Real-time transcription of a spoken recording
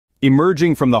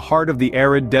Emerging from the heart of the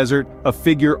arid desert, a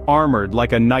figure armored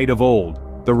like a knight of old,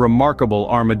 the remarkable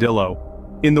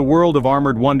armadillo. In the world of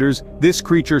armored wonders, this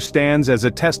creature stands as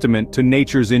a testament to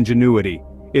nature's ingenuity.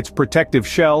 Its protective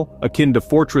shell, akin to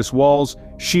fortress walls,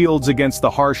 shields against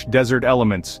the harsh desert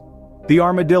elements. The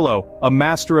armadillo, a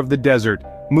master of the desert,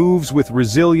 moves with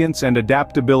resilience and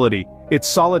adaptability, its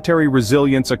solitary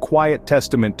resilience a quiet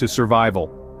testament to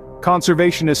survival.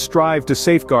 Conservationists strive to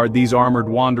safeguard these armored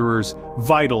wanderers,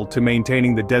 vital to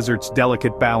maintaining the desert's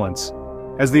delicate balance.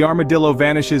 As the armadillo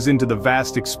vanishes into the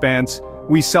vast expanse,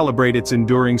 we celebrate its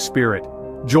enduring spirit.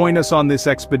 Join us on this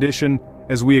expedition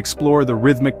as we explore the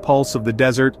rhythmic pulse of the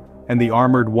desert and the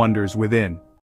armored wonders within.